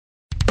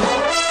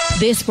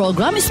This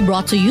program is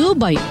brought to you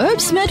by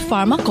Herbsmed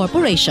Pharma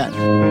Corporation.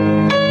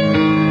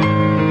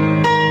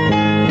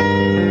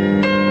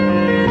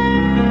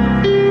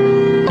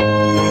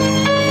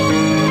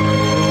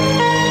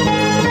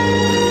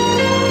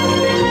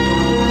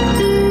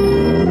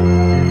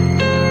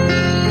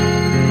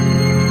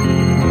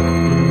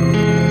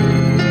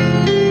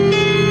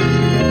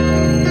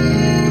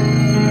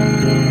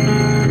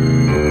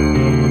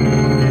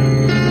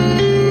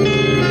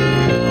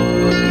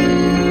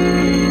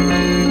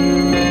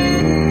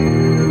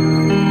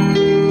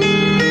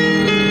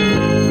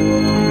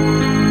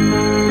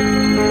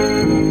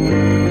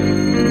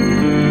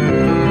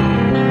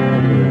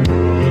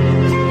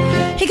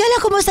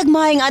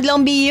 Maayong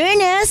adlong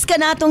biyernes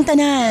kanatong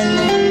tanan.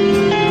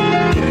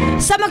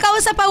 Sa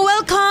makausap pa,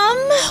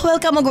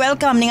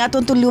 welcome ning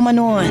atong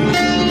tulumanon.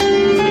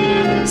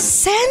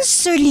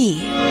 Sensorily,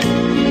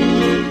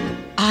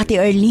 Ate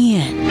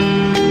Arlyn.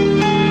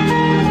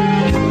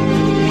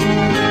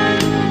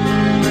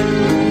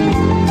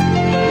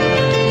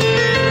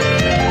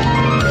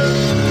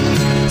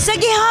 Sa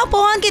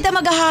gihapon kita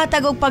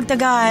maghahatag og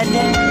pagtagad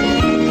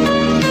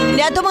ni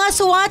ato mga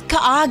suwat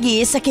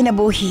kaagi sa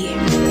kinabuhi.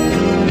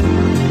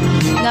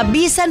 Nga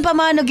bisan pa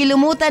man o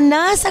gilumutan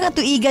na sa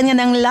katuigan nga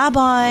ng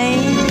labay,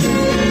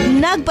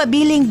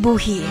 nagpabiling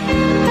buhi,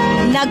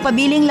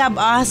 nagpabiling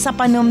laba sa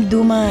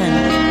panumduman.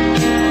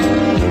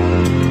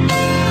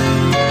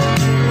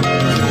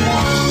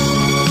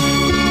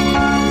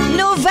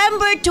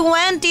 November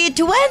 20,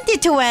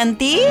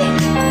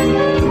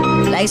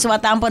 2020, laing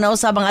suwatan po na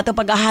usab ang ato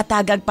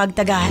paghahatagag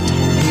pagtagad.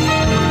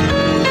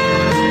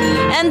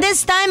 And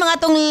this time, ang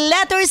atong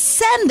letter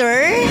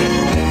sender,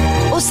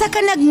 usa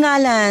ka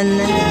nagngalan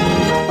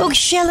og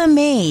Sheila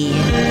May.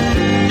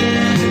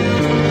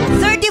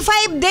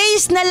 35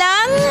 days na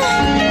lang,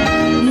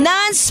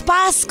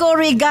 non-Pasko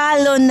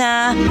regalo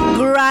na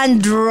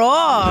grand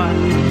draw.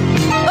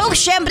 Og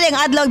syempre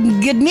ang adlaw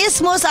gud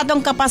mismo sa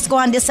atong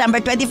Kapaskuhan, December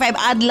 25,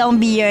 adlaw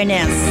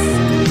Biyernes.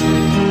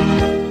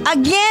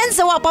 Again,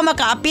 sa wa pa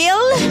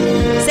maka-appeal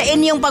sa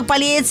inyong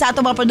pagpalit sa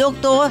atong mga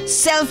produkto,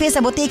 selfie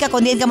sa butika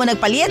kung diin ka mo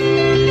nagpalit,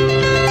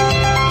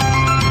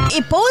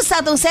 i-post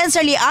sa atong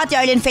Sensorily Ate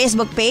Arlyn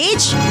Facebook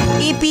page.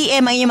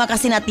 I-PM ang inyong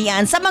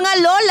makasinatian. Sa mga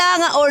lola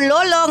nga or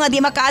lolo nga di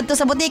makaadto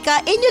sa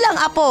butika, inyo lang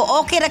apo,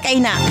 okay ra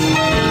kay na.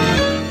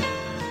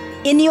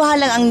 Inyo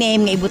lang ang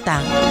name nga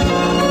ibutang.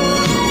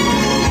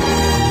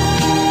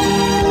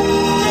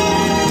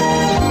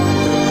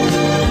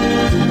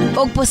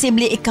 Og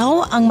posible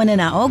ikaw ang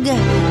mananaog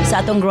sa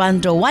atong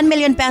grand draw. 1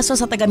 million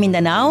pesos sa taga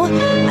Mindanao,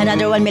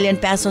 another 1 million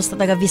pesos sa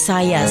taga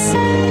Visayas,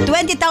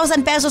 20,000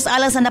 pesos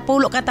alang sa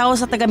napulo ka tawo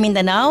sa taga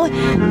Mindanao,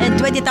 and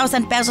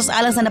 20,000 pesos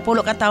alang sa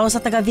napulo ka tawo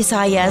sa taga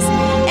Visayas.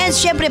 And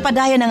syempre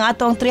padayon ang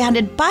atong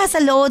 300 pasa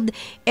load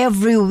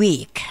every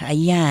week.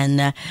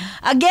 Ayan.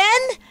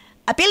 Again,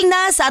 apil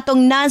na sa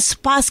atong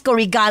non-Pasko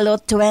regalo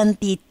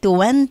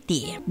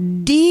 2020.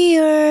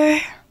 Dear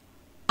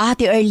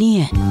Ate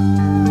Arlyn,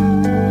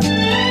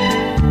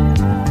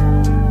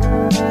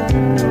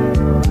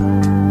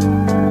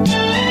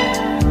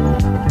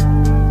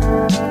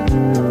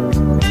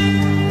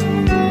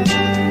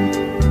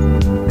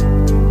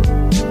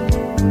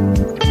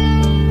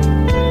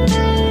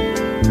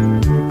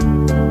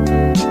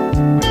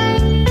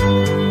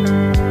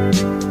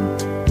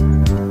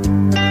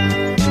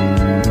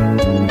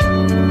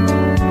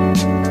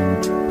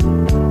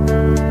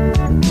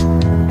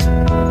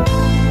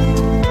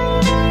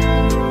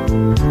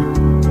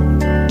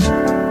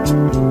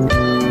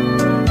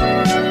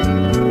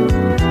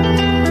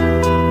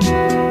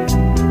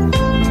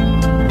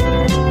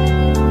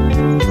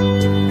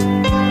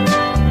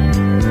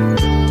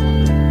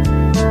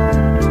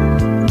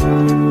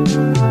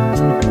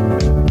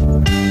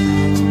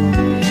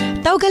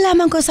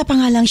 ko sa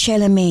pangalang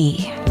Sheila May.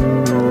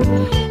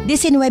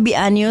 19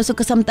 anyos o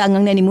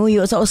kasamtangang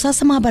nanimuyo sa usa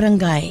sa mga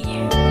barangay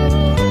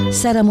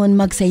sa Ramon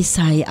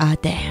Magsaysay,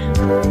 ate.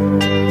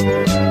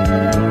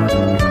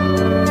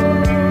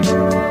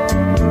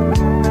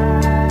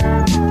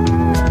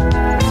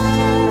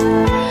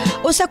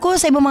 Usa ko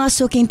sa imong mga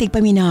suking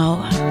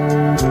tigpaminaw.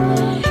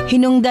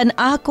 Hinungdan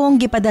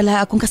akong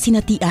gipadala akong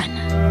kasinatian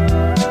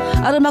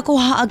aron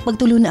makuha ag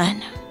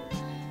pagtulunan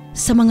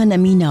sa mga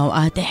naminaw,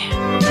 ate.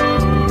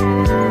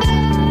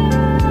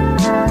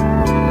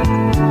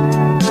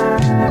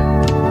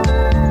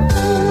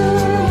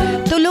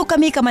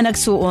 Kami ka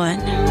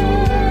managsuon.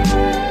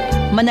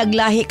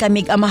 Managlahi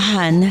kamig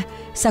amahan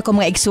sa akong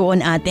mga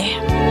igsuon, ate.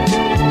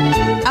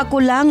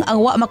 Ako lang ang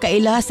wa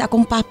makaila sa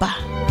akong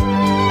papa.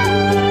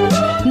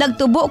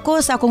 Nagtubo ko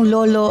sa akong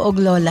lolo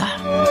og lola.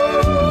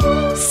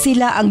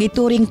 Sila ang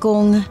gituring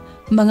kong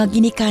mga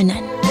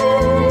ginikanan.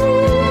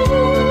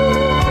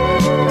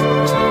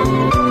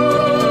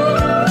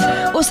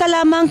 Usa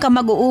lamang ka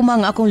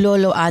mag-uumang akong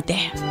lolo,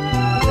 ate.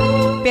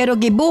 Pero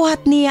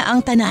gibuhat niya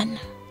ang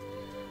tanan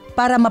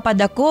para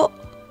mapadako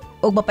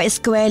o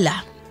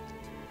mapaeskwela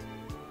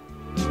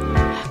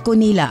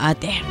kunila,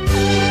 ate.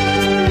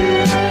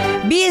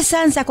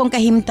 Bisan sa akong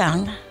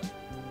kahimtang,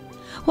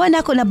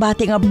 Wala ko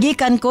nabati nga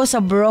gikan ko sa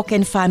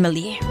broken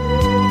family.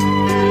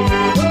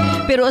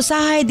 Pero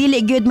usahay dili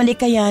gyud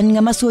malikayan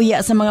nga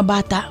masuya sa mga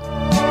bata.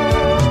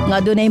 Nga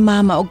dunay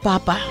mama ug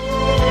papa.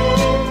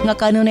 Nga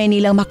kanunay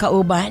nilang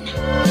makauban.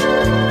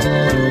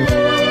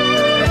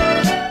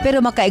 Pero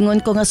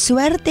makaingon ko nga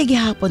swerte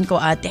gihapon ko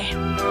ate.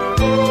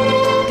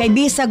 Kay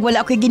bisag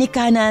wala ako'y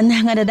ginikanan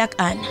nga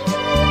nadak-an.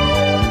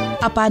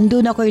 Apan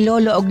doon ako'y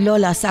lolo og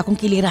lola sa akong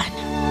kiliran.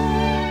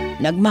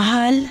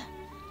 Nagmahal,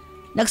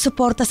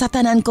 nagsuporta sa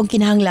tanan kong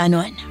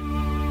kinahanglanon.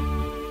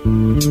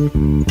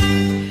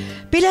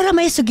 Pila ra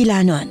may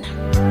sugilanon.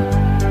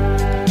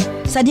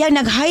 Sa diyang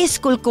nag-high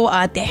school ko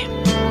ate,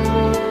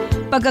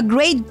 pagka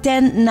grade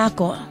 10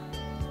 nako,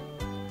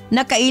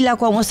 nakaila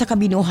ko ang usa ka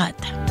binuhat.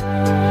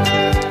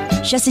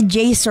 Siya si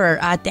Jaser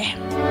ate.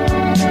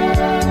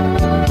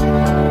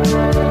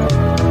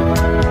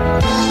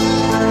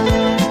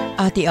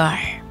 Ate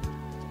R,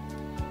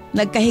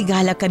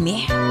 nagkahigala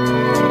kami.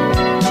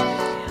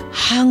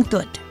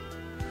 Hangtod,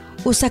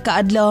 usa ka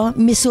adlaw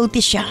misulti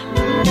siya.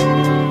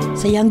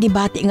 Sayang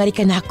dibati nga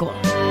rikan ako.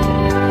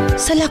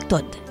 Sa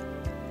laktod,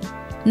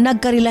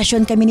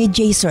 nagkarelasyon kami ni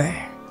Jaser,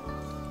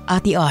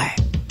 Ate R.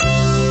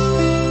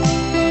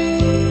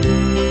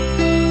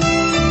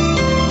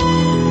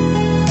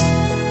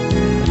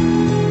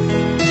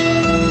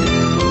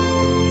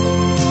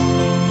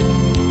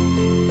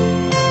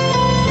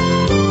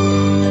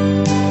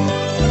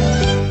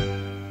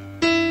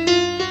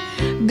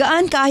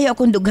 Gaan kaayo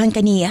akong dughan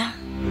kaniya.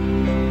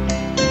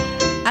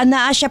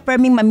 Anaa siya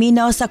perming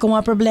maminaw sa akong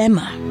mga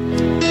problema.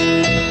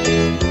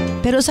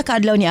 Pero sa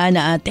kadlaw ni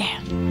ana ate,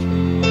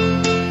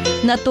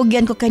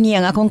 natugyan ko kaniya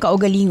ang akong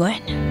kaugalingon.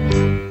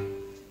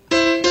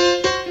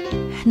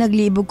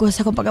 Naglibog ko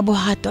sa akong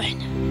pagkabuhaton.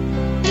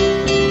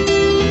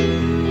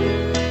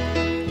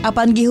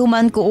 Apan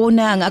gihuman ko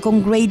una ang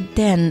akong grade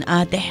 10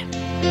 ate.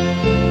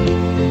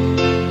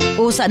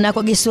 Usa na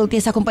ako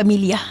gisulti sa akong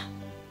pamilya.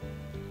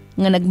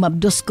 Nga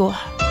nagmabdos ko.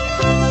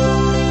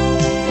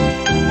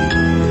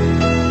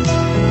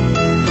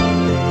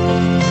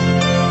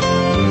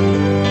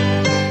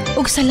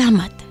 Ug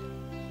salamat.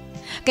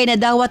 Kay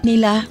nadawat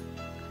nila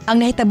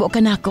ang nahitabo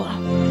kanako.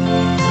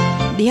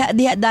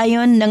 Diha-diha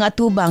dayon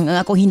nangatubang ang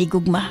akong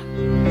hinigugma.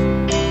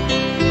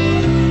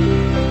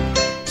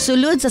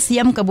 Sulod sa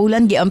siyam ka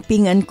bulan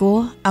giampingan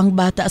ko ang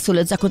bata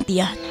sulod sa akong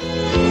tiyan.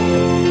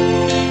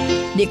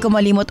 Di ko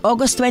malimot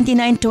August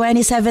 29,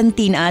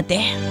 2017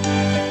 ate.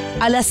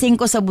 Alas 5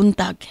 sa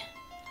buntag.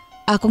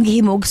 Akong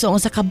gihimugso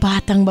sa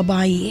kabatang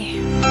babae.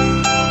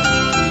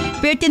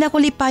 Perti na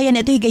ko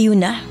lipayan ito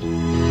higayuna.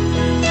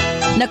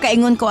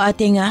 Nakaingon ko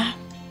ate nga,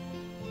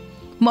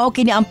 mao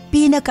kini ang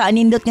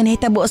pinakaanindot nga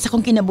nahitabo sa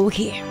akong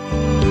kinabuhi.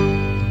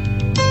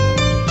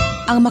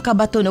 Ang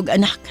makabaton og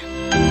anak.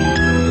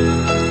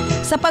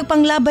 Sa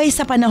pagpanglabay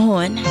sa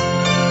panahon,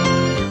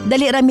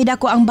 dali ramid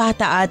ako ang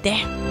bata ate.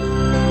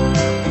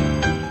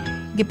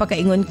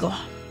 Gipakaingon ko,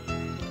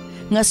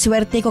 nga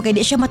swerte ko kay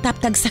di siya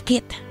mataptag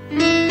sakit.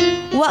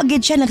 Wa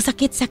gid siya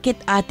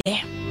nagsakit-sakit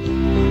ate.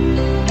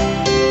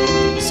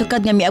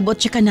 Sukad nga miabot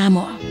siya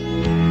kanamo.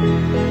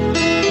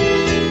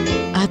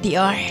 Ate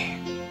R,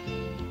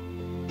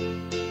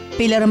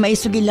 pila ra may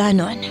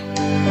sugilanon.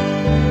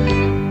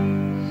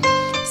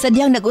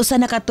 Sadyang nag-usa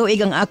na katuig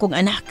ang akong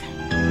anak.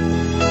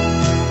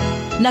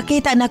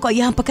 Nakita na ko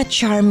iyang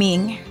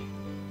pagka-charming.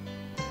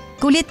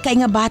 Kulit kay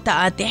nga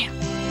bata ate.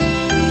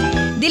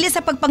 Dili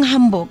sa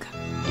pagpanghambog.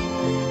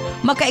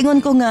 Makaingon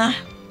ko nga,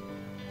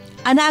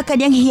 ana ka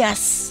niyang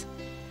hiyas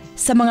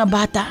sa mga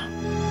bata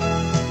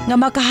nga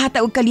makahata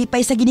og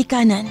kalipay sa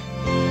ginikanan.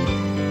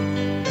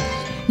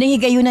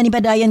 Nangigayunan ni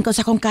badayan ko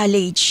sa akong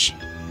college.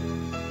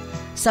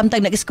 Samtang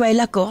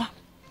nag-eskwela ko,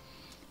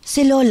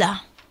 si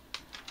Lola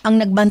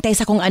ang nagbantay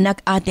sa akong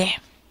anak ate.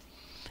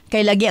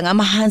 Kay lagi ang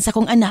amahan sa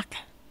akong anak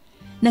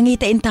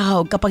nangitain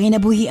tahog kapag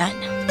hinabuhian.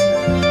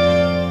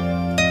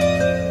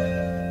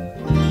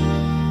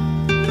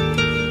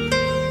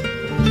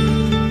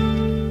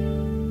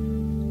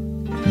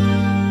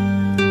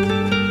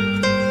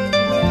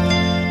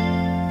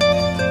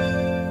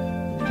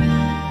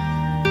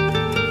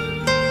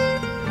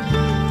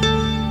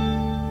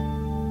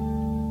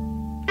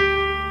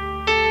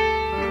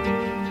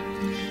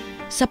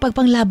 Sa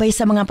pagpanglabay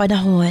sa mga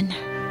panahon,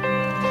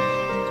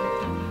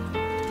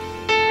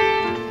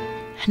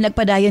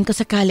 nagpadayon ko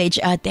sa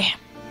college ate.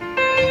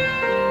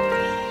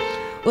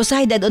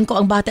 Usahay dadon ko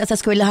ang bata sa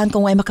eskwelahan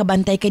kung way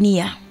makabantay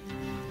kaniya.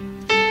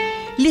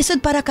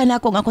 Lisod para ka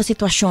na kung ako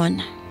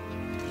sitwasyon.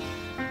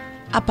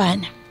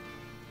 Apan,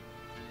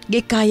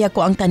 gikaya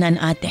ko ang tanan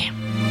ate.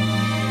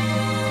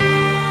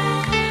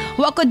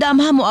 Wa ko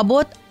damha mo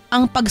abot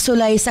ang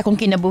pagsulay sa akong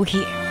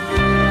kinabuhi.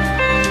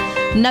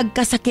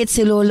 Nagkasakit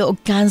si lolo og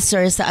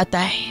cancer sa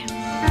atay.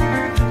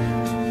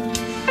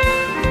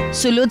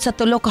 Sulod sa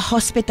tulo ka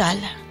hospital,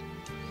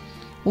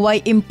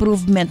 way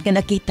improvement nga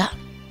nakita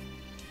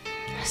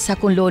sa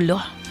akong lolo.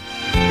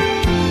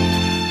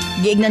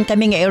 Giignan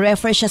kami nga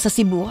i-refer siya sa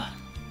Cebu.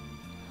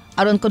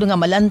 Aron ko nga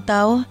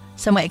malantaw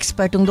sa mga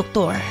ekspertong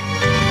doktor.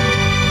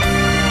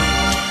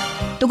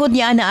 Tungod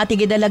niya na ati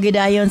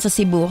gidalagidayon sa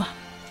Cebu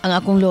ang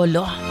akong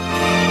lolo.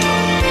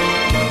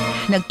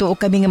 Nagtuo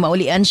kami nga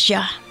maulian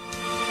siya.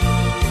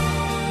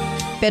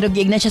 Pero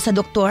giignan siya sa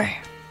doktor.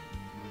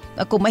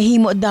 Ako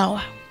mahimo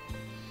daw.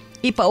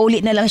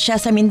 Ipauli na lang siya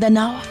sa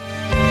Mindanao.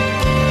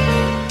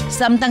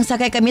 Samtang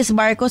sakay kami sa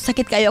barko,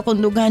 sakit kayo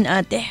akong dugan,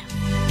 ate.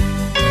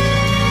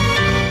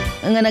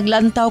 Nga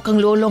naglantaw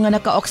kang lolo nga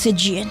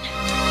naka-oxygen.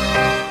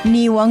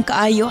 Niwang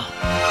kaayo.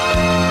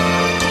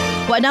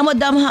 Wa na mo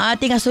damha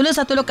ate nga sulo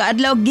sa tulo ka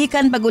adlaw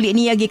gikan paguli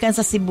niya gikan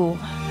sa Cebu.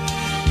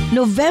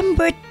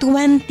 November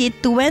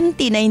 20,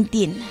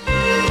 2019.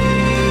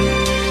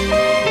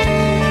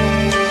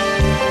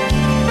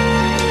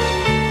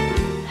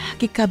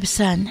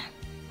 Kikabsan.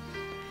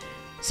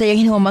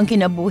 Sayang hinumang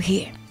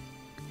kinabuhi.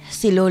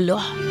 Si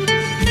lolo.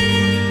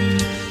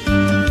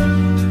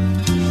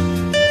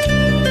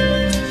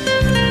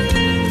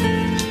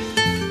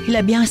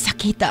 Hilabihang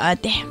sakita,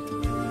 ate.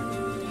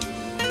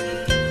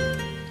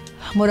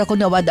 Mura ko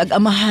nawadag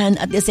amahan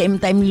at the same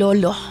time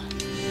lolo.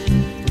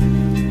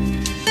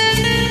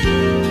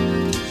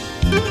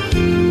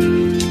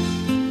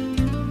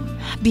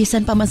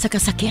 Bisan pa man sa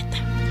kasakit.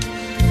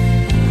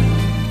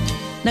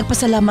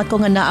 Nagpasalamat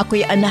ko nga na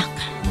ako'y anak.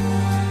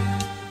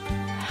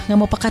 Nga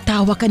mo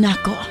pakatawa ka na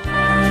ako.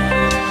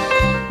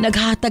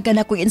 Naghatag ka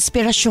na ako'y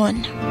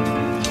inspirasyon.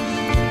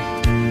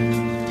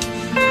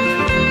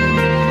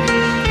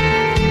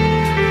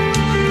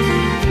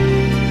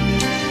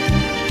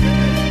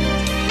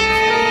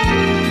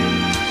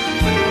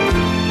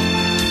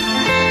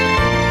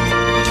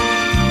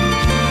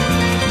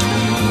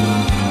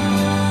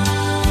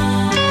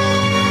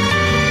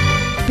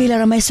 Pila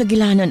ra may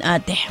sugilanon,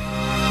 ate.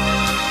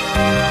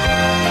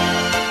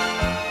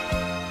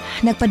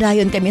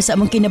 Nagpadayon kami sa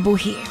among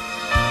kinabuhi.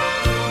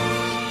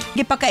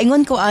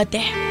 Gipakaingon ko, ate.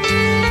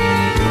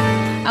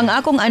 Ang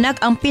akong anak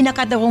ang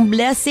pinakadawong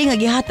blessing nga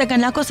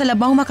gihatagan ako sa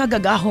labang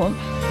makagagahom.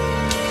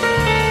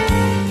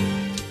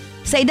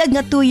 Sa edad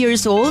nga 2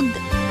 years old,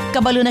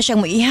 kabalo na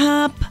siyang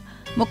muihap,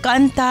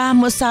 mukanta,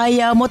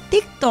 musaya, mo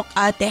TikTok,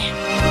 ate.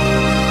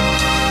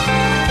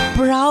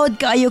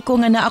 Proud kaayo ko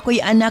nga na ako'y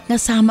anak nga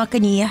sama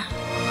kaniya.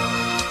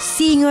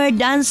 Singer,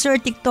 dancer,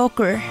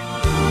 TikToker.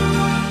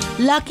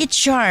 Lucky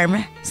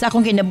charm sa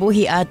akong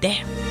kinabuhi,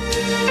 ate.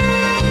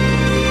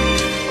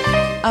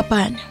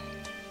 Apan,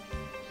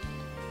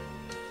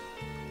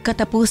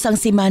 katapusang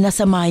simana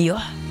sa Mayo,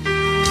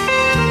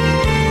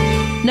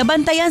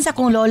 nabantayan sa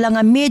akong lola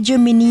nga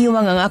medyo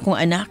miniwang ang akong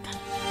anak.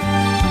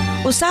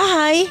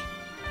 Usahay,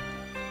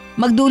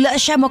 magdula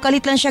siya,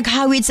 mokalit lang siya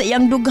hawid sa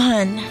iyang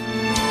dughan.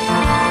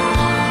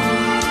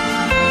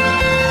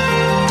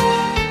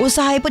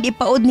 Usahay pod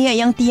ipaod niya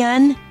iyang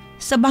tiyan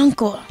sa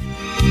bangko.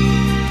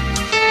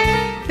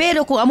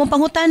 Pero kung among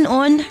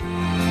pangutanon,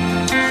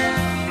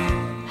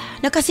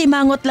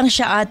 nakasimangot lang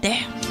siya,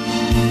 ate.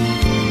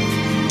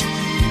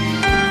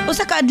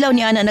 Usa ka adlaw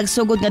niya na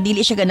nagsugod nga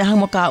dili siya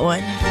ganahang mukaon.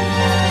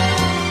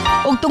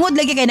 Ug tungod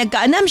lagi kay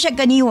nagkaanam siya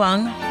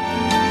kaniwang,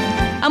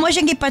 amo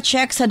siyang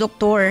gipa-check sa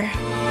doktor.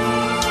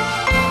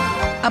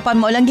 Apan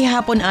mo lang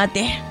gihapon,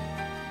 ate.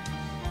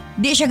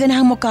 Di siya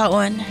ganahang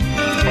mukaon.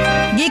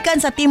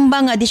 Gikan sa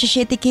timbang nga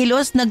 17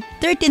 kilos, nag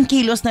 13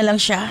 kilos na lang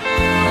siya.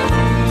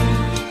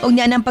 Og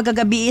niya ng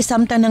pagkagabi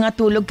samtang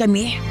nangatulog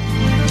kami.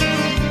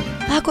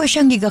 Ako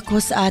siyang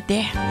gigakos,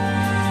 ate.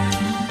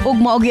 Og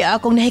maogi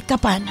akong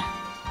nahikapan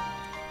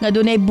nga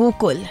dunay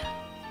bukol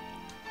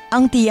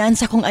ang tiyan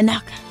sa kong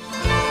anak.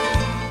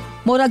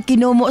 Murag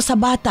kinumo sa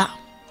bata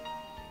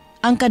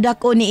ang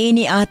kadako ni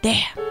ini,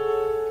 ate.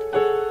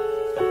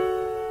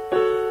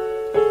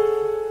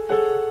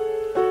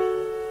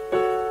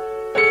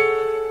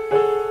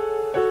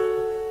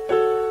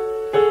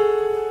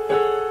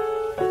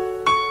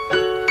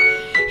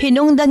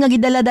 Hinungdan nga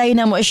gidala-dayon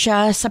na mo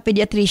siya sa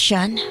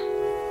pediatrician.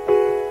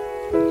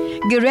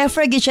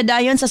 Gi-refer gid siya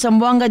dayon sa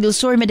Zamboanga del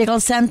Sur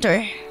Medical Center.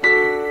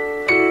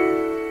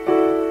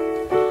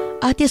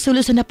 Ate,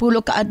 sulo sa napulo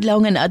ka adlaw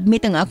nga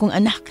na-admit ang akong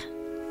anak.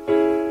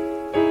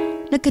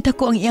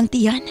 Nagkatako ang iyang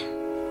tiyan.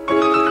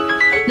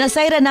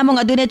 Nasayra na mo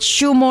nga dunay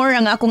tumor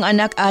ang akong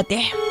anak,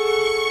 ate.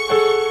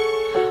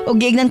 O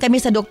giignan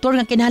kami sa doktor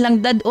nga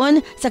kinahanglang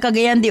dadon sa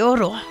Cagayan de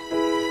Oro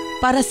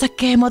para sa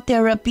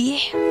chemotherapy.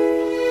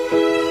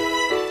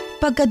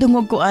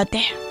 Pagkadungog ko, ate,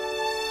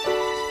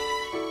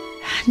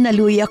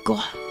 naluya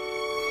ko.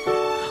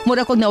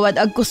 Mura kong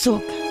nawadag kusog.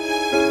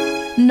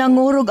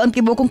 Nangurog ang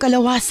tibo kong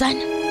kalawasan.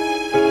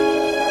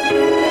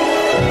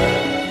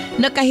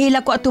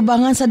 Nakahila ko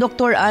atubangan sa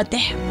doktor, ate.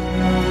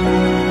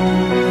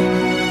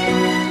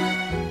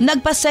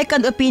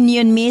 Nagpa-second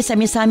opinion me sa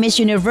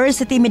Misamis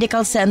University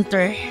Medical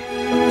Center.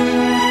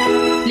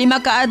 5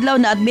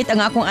 kaadlaw na admit ang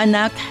akong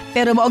anak,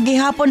 pero maogi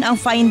hapon ang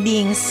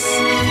findings.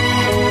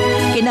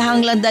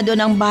 Kinahanglan doon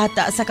ang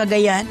bata sa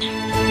Cagayan.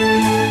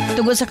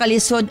 Tungod sa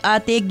kalisod,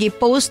 ate,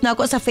 gipost na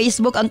ako sa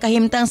Facebook ang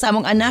kahimtang sa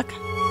among anak.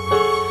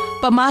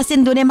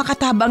 Pamasin doon ay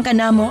makatabang ka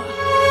na mo.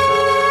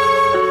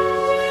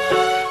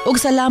 Ug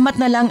salamat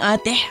na lang,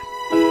 ate.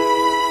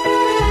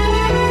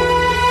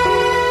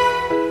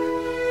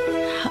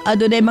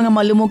 Adunay mga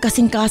malumog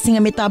kasing-kasing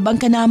nga mitabang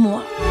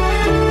kanamo.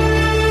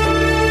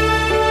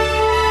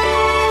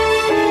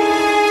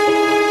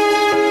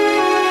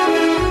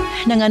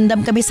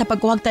 Nangandam kami sa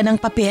pagkuhagta ng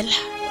papel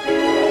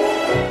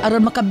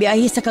aron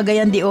makabiyahe sa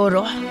Cagayan de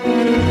Oro.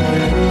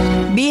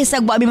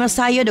 Bisag wa mi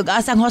masayod og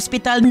asang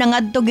hospital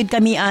nangadto gid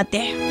kami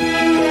ate.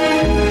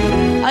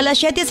 Alas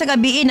 7 sa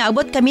gabi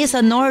naabot kami sa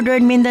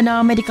Northern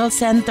Mindanao Medical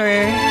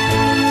Center.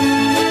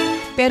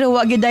 Pero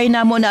wa gyud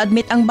namo na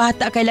admit ang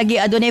bata kay lagi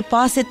adunay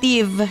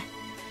positive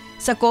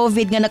sa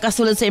COVID nga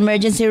nakasulod sa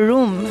emergency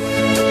room.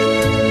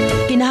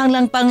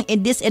 Kinahanglang pang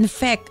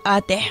i-disinfect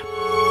ate.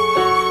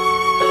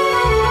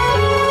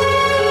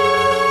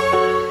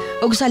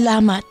 Og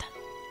salamat.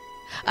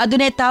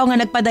 Adunay tao nga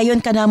nagpadayon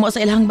kanamo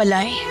sa ilang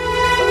balay.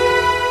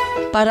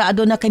 Para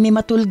aduna kami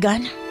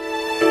matulgan.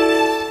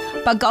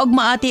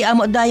 Pagkaugma ati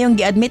amo dayong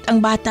gi-admit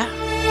ang bata.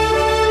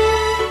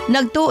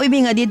 Nagtuoy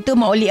mi nga didto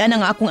maulian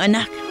ang akong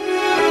anak.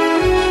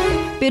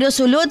 Pero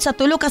sulod sa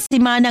 3 ka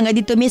semana nga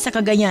didto mi sa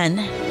Cagayan,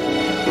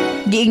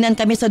 giingnan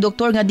kami sa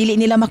doktor nga dili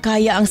nila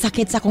makaya ang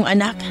sakit sa akong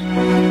anak.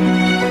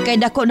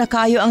 Kay dako na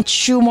kayo ang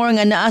tumor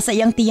nga naa sa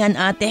iyang tiyan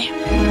ate.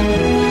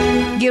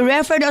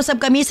 Gi-refer daw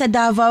sab kami sa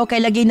Davao kay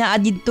lagi naa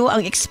didto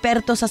ang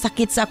eksperto sa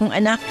sakit sa akong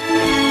anak.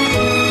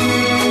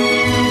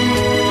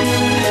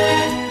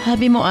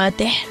 Habi mo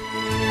ate,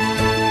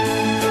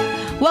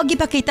 wag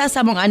ipakita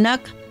sa mong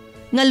anak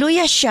nga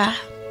luya siya.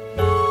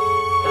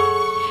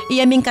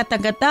 Iyaming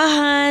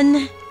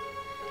katagatahan,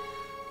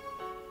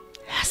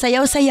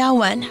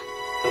 sayaw-sayawan.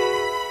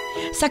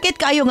 Sakit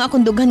kayo nga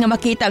akong dughan nga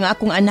makita ang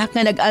akong anak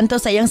nga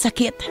nag-anto sa iyang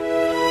sakit.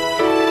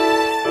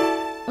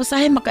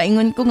 Usahay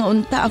makaingon ko nga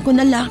unta ako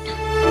na lang.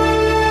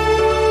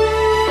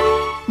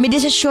 May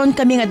desisyon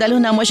kami nga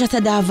dalon na mo siya sa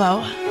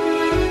Davao.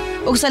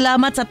 Ug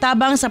salamat sa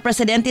tabang sa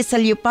Presidente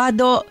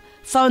Salupado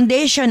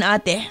Foundation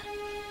ate.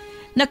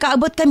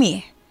 Nakaabot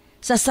kami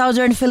sa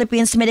Southern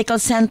Philippines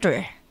Medical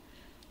Center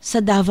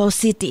sa Davao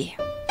City.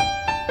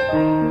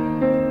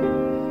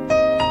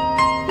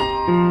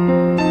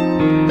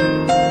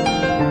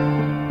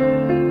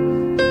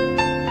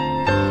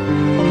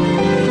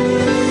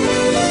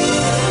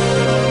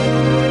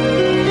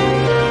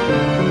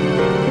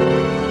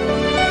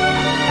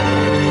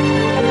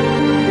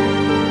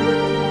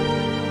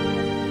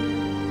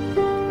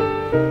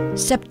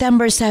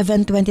 September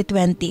 7,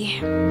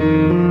 2020.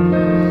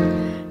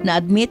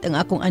 Na-admit ang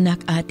akong anak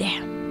ate.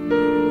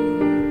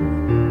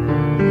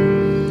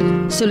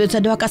 Sulod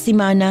sa 2 ka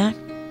semana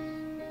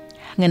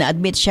nga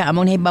na-admit siya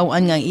among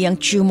nahibawan nga iyang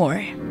tumor.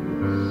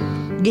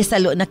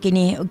 Gisalo na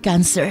kini og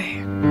cancer.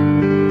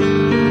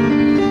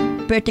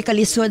 Vertical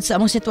lisod sa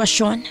among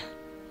sitwasyon.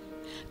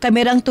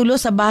 Kamirang tulo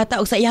sa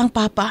bata ug sa iyang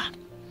papa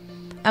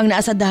ang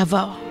naa sa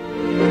Davao.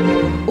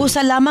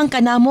 Usa lamang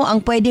kanamo ang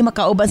pwede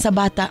makauban sa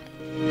bata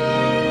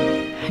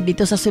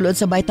dito sa sulod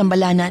sa Bayt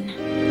Tambalanan.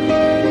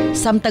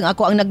 Samtang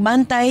ako ang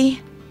nagbantay,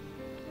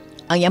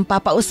 ang iyang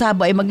papa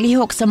usabo ay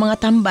maglihok sa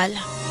mga tambal.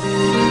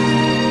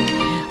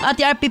 At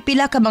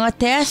pipila ka mga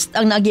test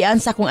ang nagian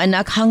sa akong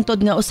anak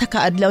hangtod nga usa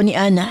ka adlaw ni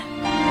Ana.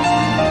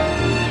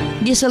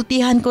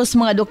 Gisultihan ko sa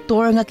mga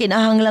doktor nga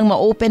kinahanglang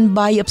ma-open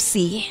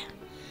biopsy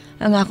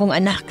ang akong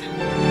anak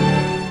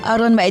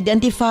aron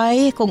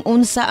ma-identify kung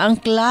unsa ang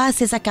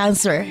klase sa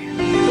cancer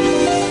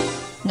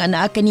nga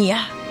naa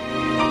kaniya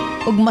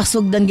ug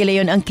masugdan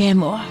gilayon ang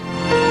chemo.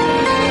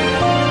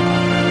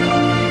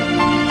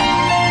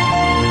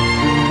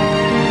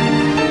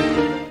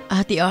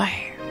 Ati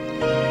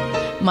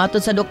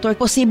matod sa doktor,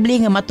 posible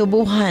nga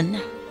matubuhan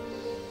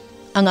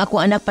ang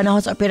ako anak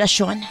panahon sa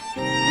operasyon.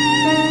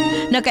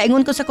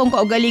 Nakaingon ko sa kong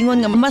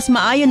kaugalingon nga mas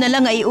maayo na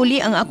lang nga iuli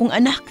ang akong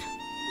anak.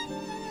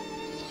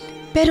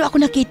 Pero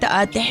ako nakita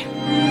ate,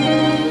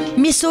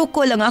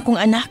 misukol ang akong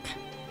anak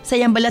sa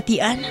iyang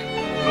balatian.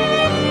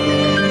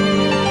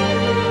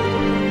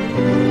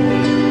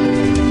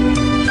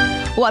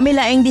 Wa mi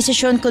laing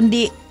desisyon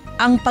kundi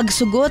ang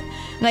pagsugot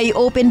nga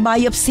i-open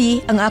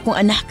biopsy ang akong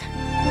anak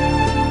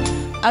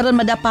aron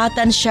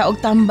madapatan siya og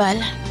tambal.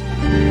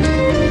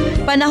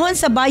 Panahon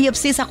sa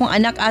biopsy sa akong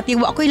anak ate,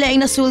 wa ko'y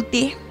laing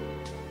nasulti.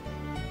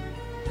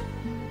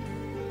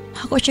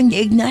 Ako siyang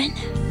giignan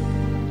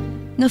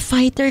nga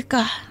fighter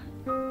ka,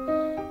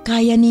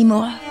 kaya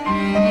nimo.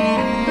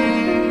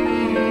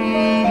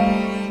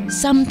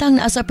 Samtang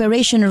nasa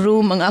operation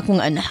room ang akong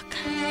anak,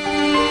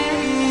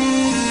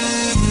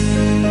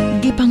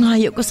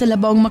 gipangayo ko sa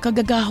labawng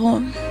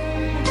makagagahom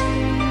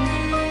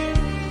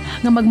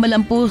nga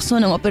magmalampuso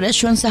ng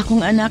operasyon sa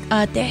akong anak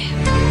ate.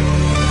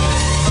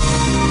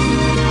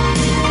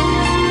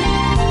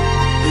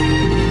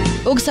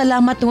 Ug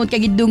salamat tungod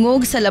kay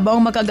gidungog sa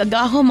labawng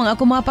makagagahom ang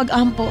akong mga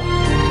pag-ampo.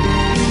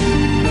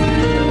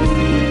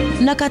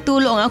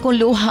 Nakatulong ang akong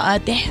luha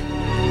ate.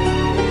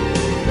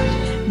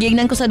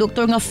 Giingnan ko sa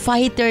doktor nga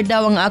fighter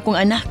daw ang akong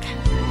anak.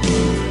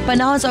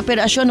 Panahon sa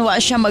operasyon wa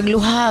siya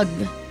magluhag,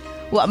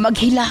 wa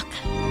maghilak.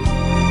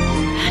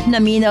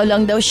 Naminaw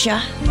lang daw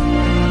siya.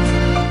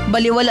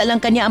 Baliwala lang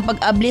kanya ang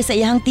pag-abli sa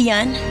iyang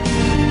tiyan.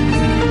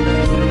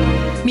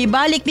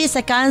 Mibalik mi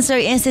sa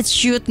Cancer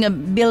Institute nga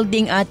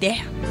building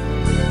ate.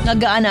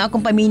 Nagaan na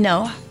akong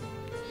paminaw.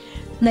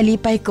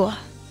 Nalipay ko.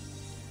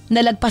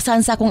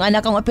 Nalagpasan sa akong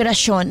anak ang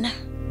operasyon.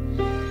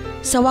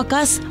 Sa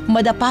wakas,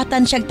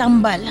 madapatan siyang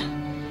tambal.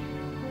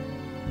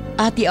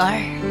 Ate R,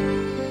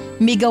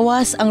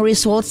 migawas ang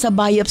result sa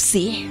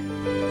biopsy.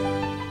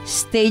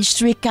 Stage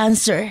 3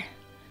 cancer.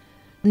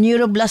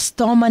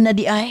 Neuroblastoma na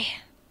di ay.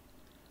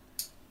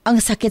 Ang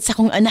sakit sa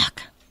akong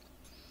anak.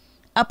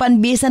 Apan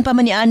bisan pa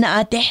man ni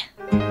Ana ate.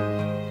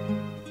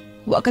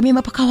 Wa kami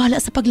mapakawala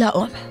sa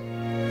paglaom.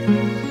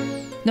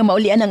 Nga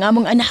maulian ang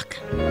among anak.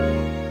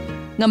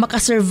 Nga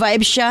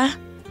makasurvive siya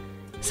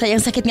sa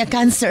iyang sakit nga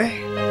cancer.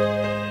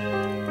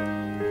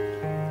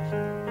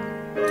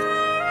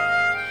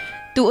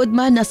 Tuod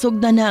man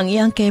nasugda na ang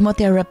iyang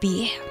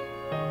chemotherapy.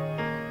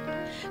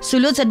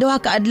 Sulod sa duha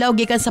ka adlaw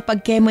gikan sa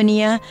pagkemo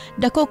niya,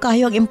 dako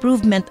kayo ang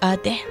improvement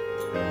ate.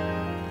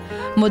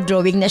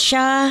 Mo-drawing na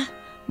siya,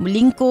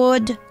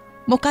 mulingkod,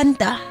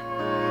 mukanta.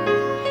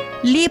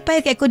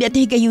 Lipay kay ko di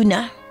ati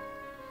higayuna.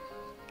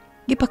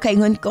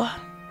 Gipakaingon ko.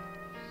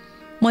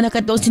 Muna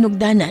ka itong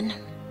sinugdanan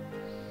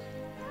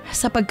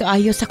sa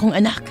pagkaayos sa kong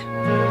anak.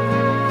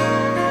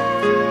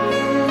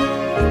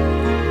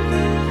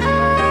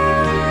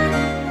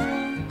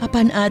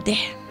 Apan ate,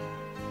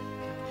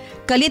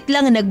 kalit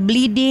lang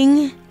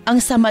nag-bleeding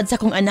ang samad sa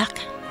kong anak.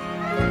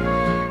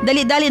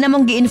 Dali-dali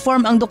namang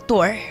gi-inform ang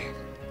doktor.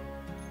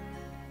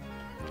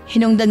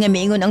 Hinungdan nga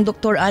miingon ang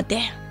doktor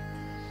ate.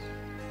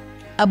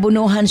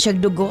 Abunuhan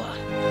siyag dugo.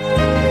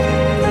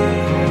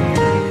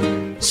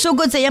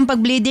 Sugod sa iyang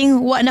pag-bleeding,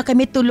 wa na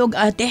kami tulog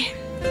ate.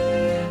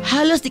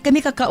 Halos di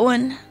kami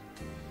kakaon.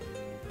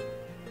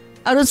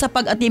 Aron sa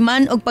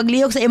pag-atiman o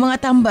paglihok sa iyang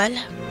mga tambal.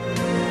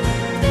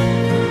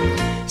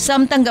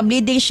 Samtang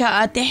ga-bleeding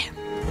siya ate.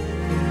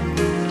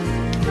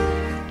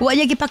 Wa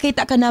niya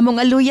gipakita ka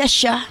namong aluyas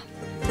siya.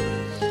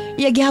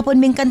 Iya gihapon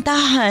ming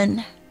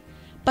kantahan.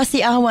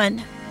 Pasiawan.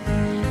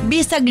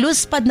 Bisag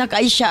luspad na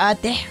kaay siya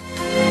ate.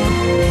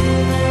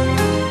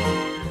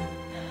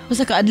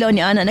 Usa ka adlaw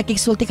ni Ana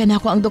nakigsulti ka na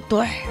ako ang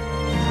doktor.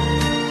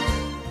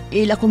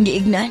 Ila kong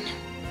giignan.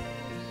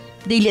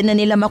 Dili na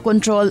nila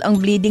makontrol ang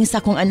bleeding sa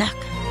akong anak.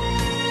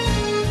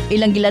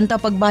 Ilang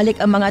gilantaw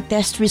pagbalik ang mga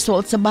test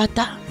results sa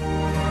bata.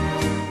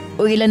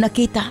 O ilang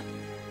nakita.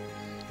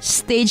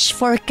 Stage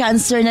 4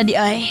 cancer na di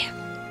ay.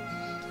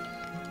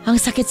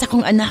 Ang sakit sa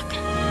akong anak.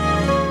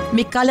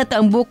 Mikalat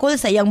ang bukol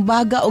sa iyang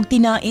baga o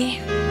tinai.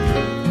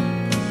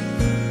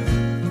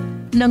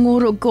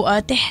 Nangurog ko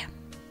ate.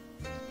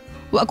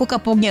 Wa ko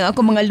kapugyang ako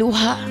mga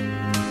luha.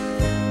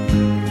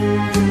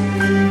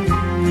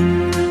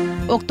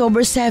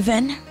 October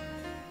 7.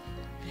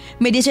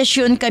 May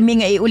desisyon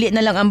kami nga iuli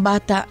na lang ang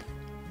bata.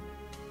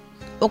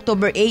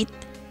 October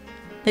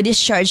 8.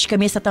 Na-discharge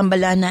kami sa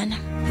tambalanan.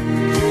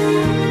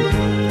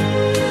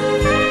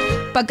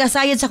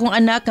 Pagkasayad sa kong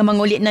anak na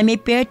manguli na may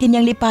pertin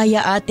niyang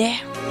lipaya ate.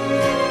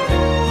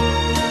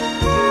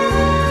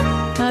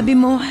 Sabi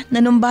mo,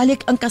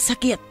 nanumbalik ang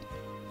kasakit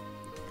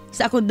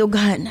sa akong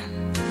dughan.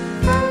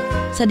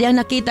 Sa diyang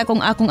nakita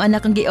kong akong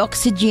anak ang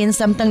gi-oxygen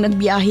samtang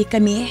nagbiyahe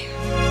kami.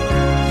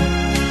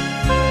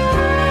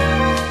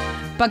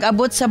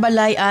 Pag-abot sa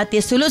balay ate,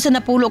 sulod sa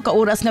napulo ka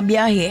oras nga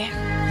biyahe.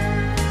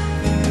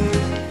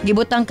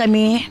 Gibutang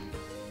kami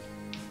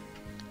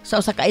sa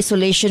usa ka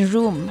isolation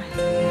room.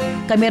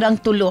 Kami rang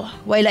tulo,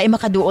 wala ay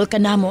makaduol ka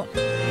namo.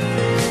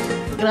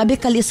 Grabe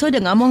kalisod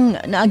ang among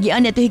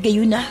naagian ito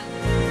higayuna.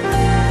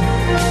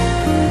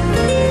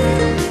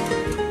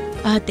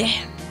 Ate,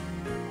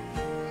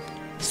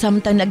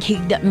 samtang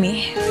naghigda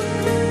mi.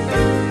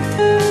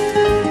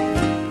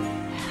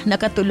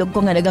 Nakatulog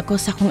ko nga nagako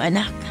sa akong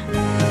anak.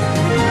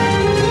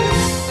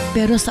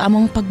 Pero sa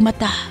among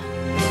pagmata,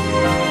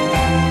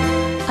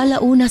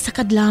 alauna sa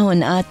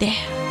kadlawon ate.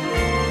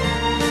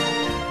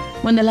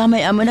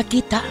 Manalamay amo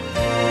nakita.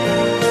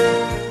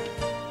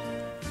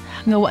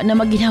 Ngawa na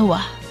maginawa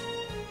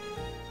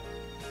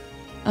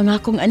ang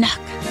akong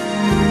anak.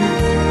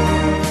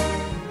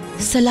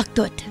 Sa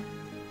laktot,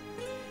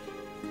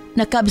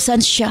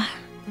 nakabsan siya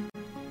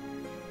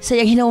sa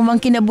iyang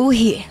hinawamang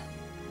kinabuhi,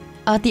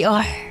 Ate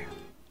R.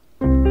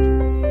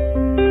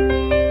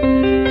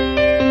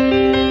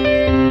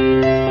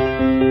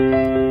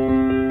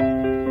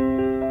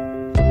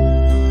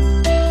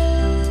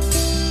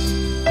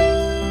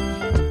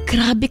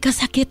 Grabe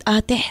kasakit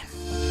ate.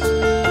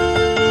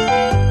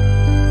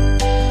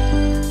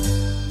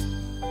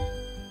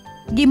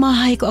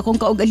 Gimahay ko akong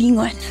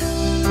kaugalingon.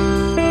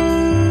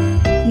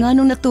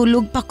 Nganong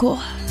natulog pa ko.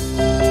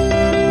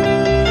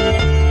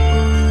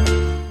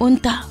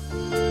 Unta,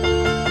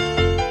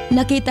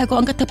 nakita ko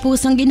ang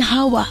katapusang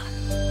ginhawa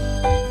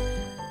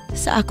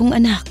sa akong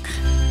anak.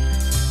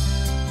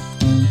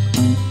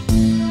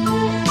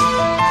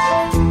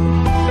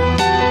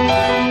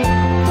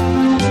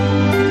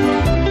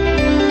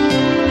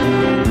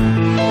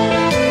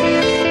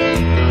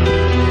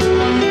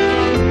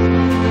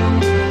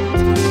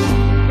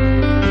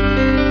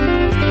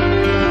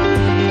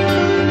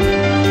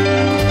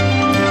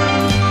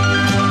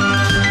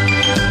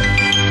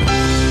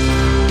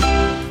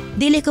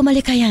 Dili ko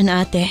malikayan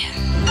ate.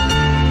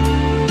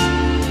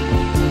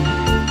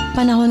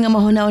 panahon nga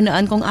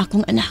mahuna-unaan kong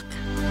akong anak.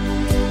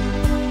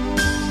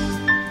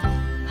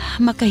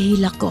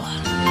 Makahila ko.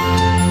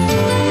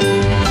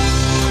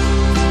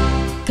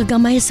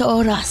 Kagamay sa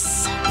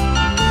oras.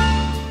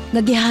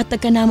 Nagihatag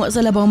ka namo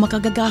sa labaw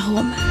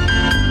makagagahom.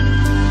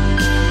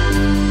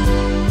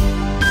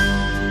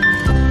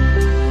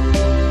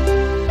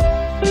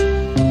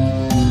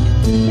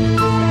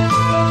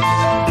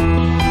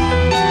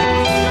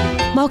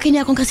 Mao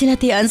kini akong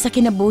kasinatian sa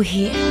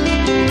kinabuhi.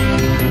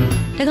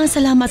 Daghang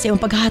salamat sa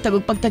iyong paghatag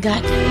ug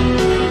pagtagad.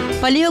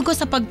 Palihog ko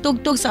sa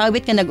pagtugtog sa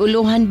awit nga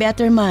naguluhan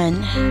Better Man.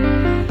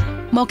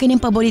 Mao kining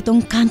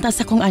paboritong kanta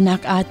sa kong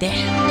anak, ate.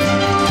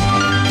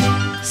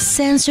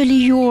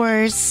 Sincerely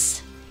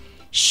yours,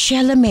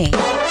 Sheila May.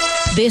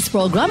 This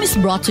program is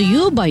brought to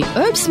you by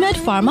Herbsmed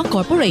Pharma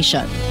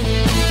Corporation.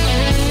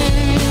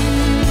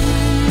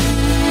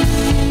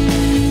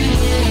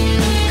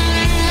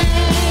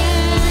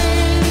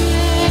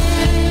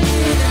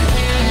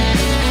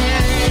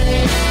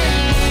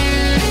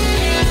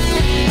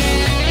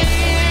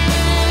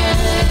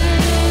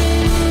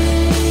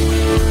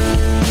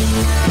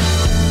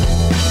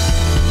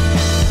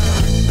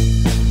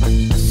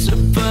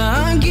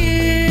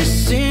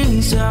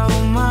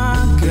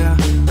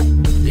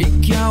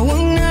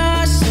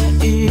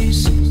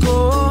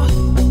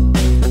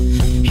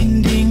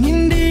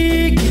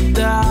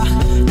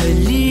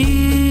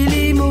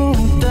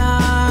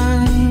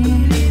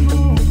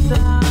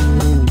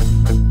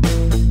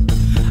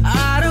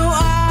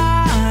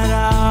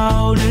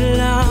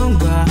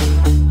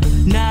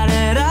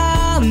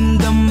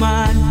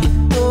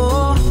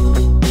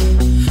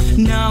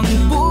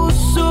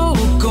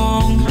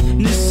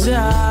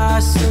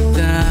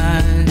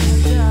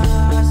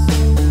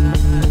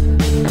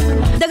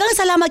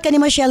 Salamat ka ni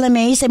Sheila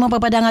May sa imong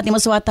pagpadangat ni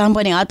Maswatan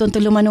po ng atong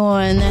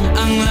tulumanon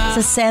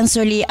sa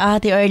Sensorly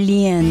Ate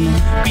Arlyn.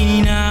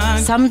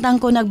 Samtang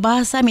ko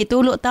nagbasa,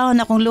 mitulo taon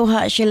akong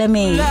luha, Sheila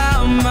May.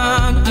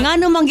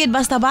 Ngano manggid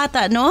basta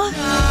bata, no?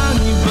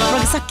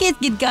 Pagsakit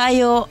gid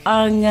kayo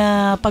ang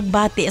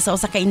pagbati sa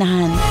usa ka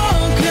inahan.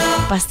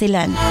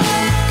 Pastilan.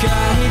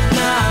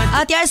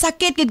 Ate Ar,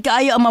 sakit gid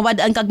kaayo ang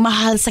mawad-an kag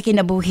mahal sa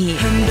kinabuhi.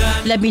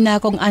 Labi na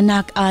akong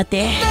anak,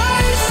 ate.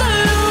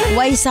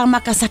 Way sang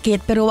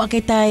makasakit pero wa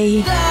kitay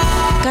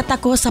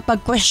katako sa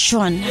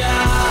pag-question.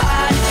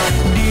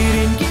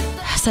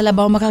 Sa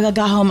labaw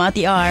makagagahom,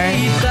 Ate R.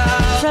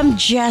 From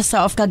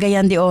Jessa of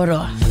Cagayan de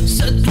Oro.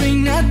 Sa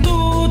tuwing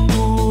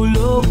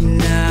natutulog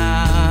na,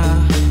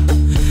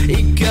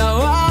 ikaw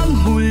ang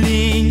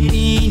huling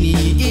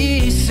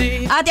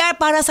iniisip. Ate R,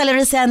 para sa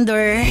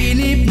Leresender,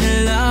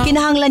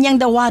 kinahanglan niyang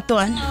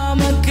dawaton.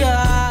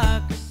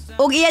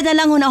 Ug iya na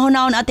lang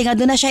hunahunahon ate nga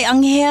doon na siya'y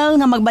anghel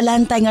nga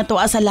magbalantay nga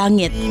tuwa sa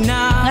langit.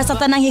 Nga sa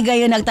tanang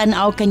higayon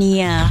nagtanaw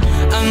kaniya.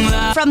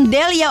 From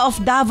Delia of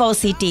Davao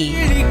City.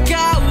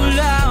 Ikaw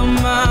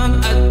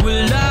lamang at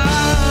wala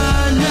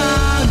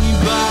nang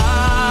iba.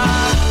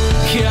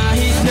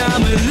 Kahit na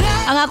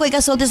malayo. Ang ako'y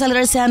kasulti sa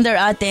Leresender,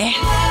 ate.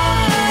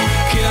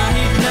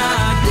 Kahit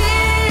na di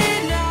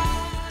na.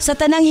 Sa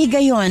tanang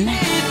higayon,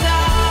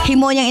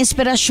 himo niyang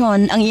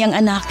inspirasyon ang iyang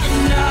anak.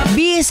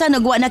 Bisan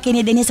ugwa na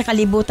kini dinhi sa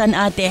kalibutan,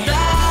 ate.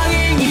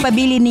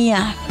 Ipabili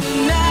niya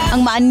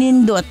ang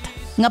maanindot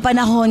nga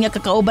panahon nga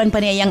kakauban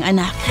pa niya iyang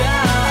anak.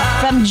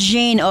 From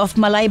Jane of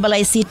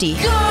Malaybalay City.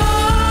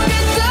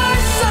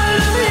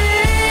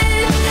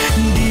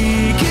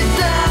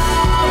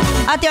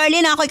 Ate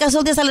Arlyn, ako'y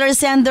kasulti sa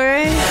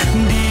Leresender.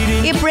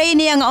 I-pray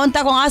niya nga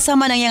unta kung asa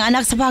man ang iyang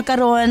anak sa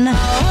pagkaron.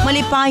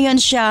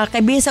 Malipayon siya kay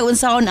bisag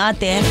unsaon,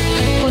 ate.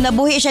 Kung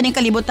nabuhi siya ning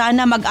kalibutan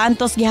na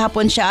mag-antos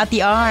gihapon siya,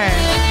 Ate R.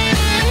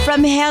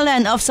 From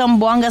Helen of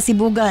Zamboanga,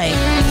 Sibugay.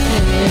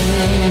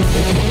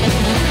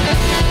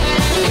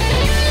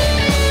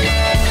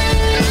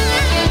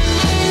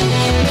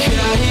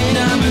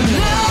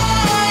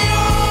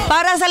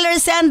 Para sa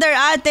Leresender,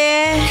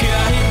 ate.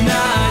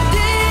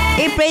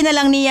 I-pray na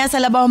lang niya sa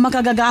labaw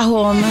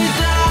makagagahom.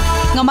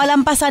 Nga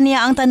malampasan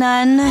niya ang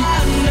tanan.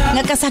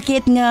 Nga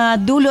kasakit nga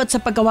dulot sa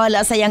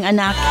pagkawala sa iyang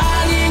anak.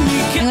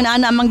 Ngayon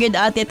ana manggid,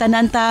 ate,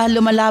 tananta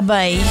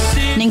lumalabay.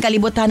 Ning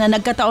kalibutan na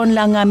nagkataon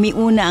lang nga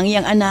miuna ang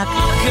iyang anak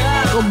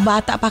ug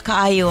bata pa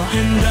kaayo.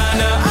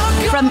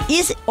 From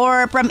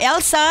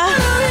Elsa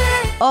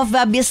of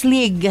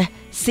Bislig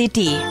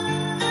City.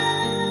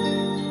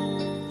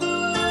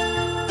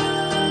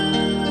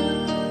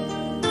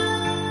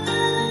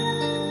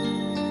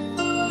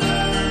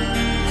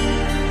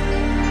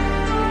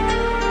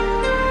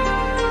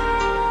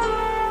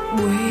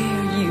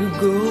 Where you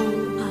go,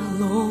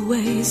 I'll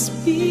always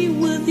be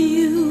with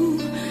you.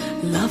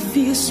 Love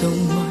you so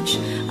much,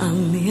 I'll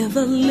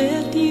never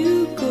let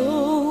you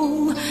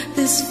go.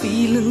 This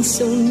feeling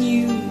so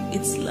new,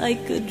 it's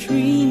like a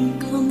dream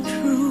come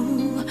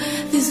true.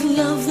 This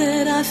love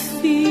that I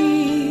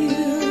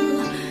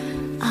feel,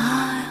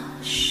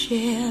 I'll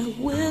share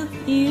with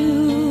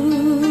you.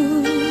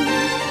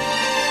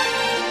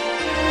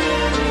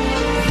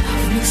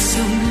 Love me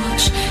so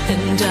much,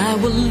 and I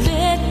will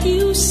let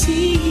you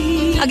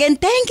see. Again,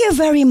 thank you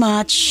very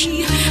much.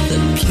 The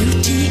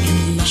beauty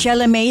in life.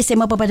 Sheila May, sa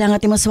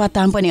mapapadangat mo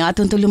swatan po ni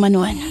atong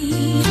tulumanon.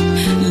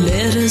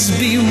 Let us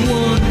be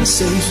one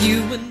so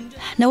you and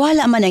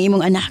Nawala man ang imong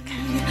anak.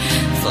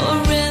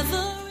 forever.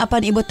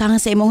 Apan ibutang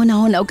sa imong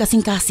hunahon og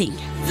kasing-kasing.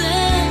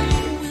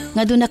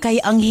 Nga doon na kay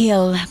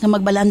anghel nga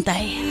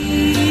magbalantay.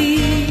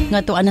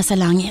 Nga tuan na sa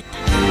langit.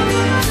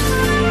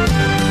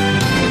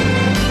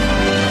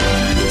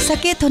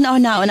 Sakit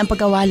hunaon-naon ang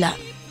pagkawala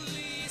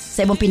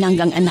sa imong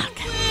pinanggang anak.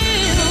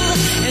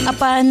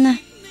 Apan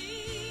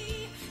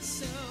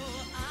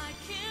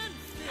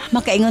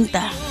makaingon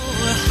ta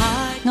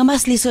nga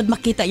mas lisod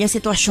makita iyang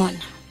sitwasyon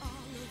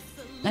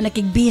nga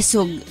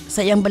nakigbisog sa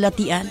iyang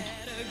balatian.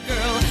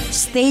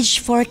 Stage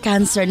 4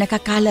 cancer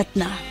nakakalat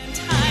na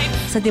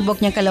sa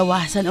tibok niyang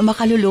kalawasan o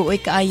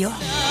makaluluoy kaayo.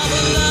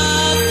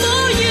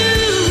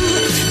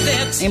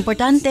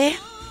 Importante,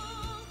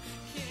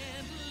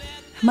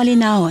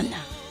 malinawon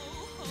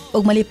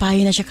ug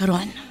malipayon na siya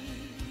karon.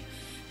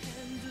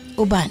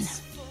 Uban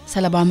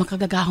sa labaw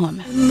makagagahom.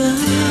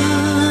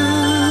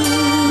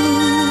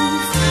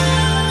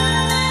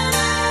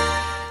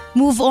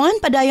 Move on,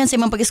 padayon sa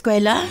imong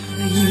pag-eskwela.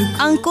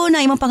 Ang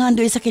kuna imong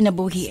panghandoy sa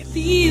kinabuhi.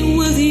 Be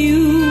with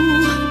you.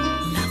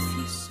 Love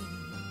you so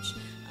much.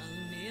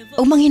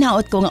 O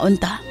manghinaot ko nga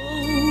unta,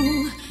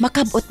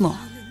 makabot mo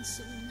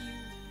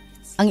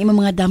ang imong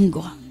mga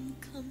damgo.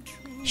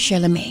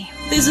 Sheila May.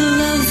 There's a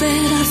love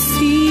that I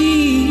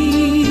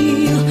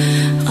feel.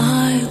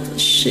 I'll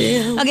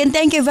share. Again,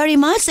 thank you very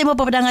much sa imong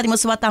papadangat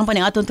imong suwatang pa ni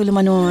atong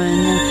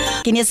tulumanon.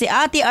 Kini si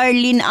Ate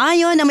Arlyn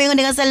ayon na mayon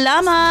nga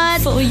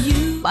salamat. For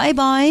you.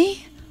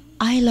 Bye-bye.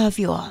 I love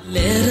you all.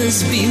 Let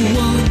us be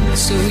one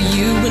so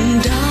you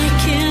and I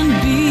can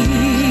be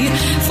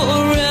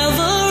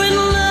forever in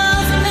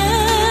love,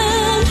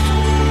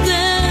 and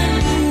then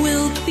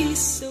we'll be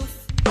so.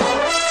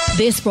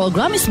 This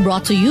program is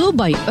brought to you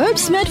by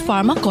Herbsmed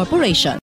Pharma Corporation.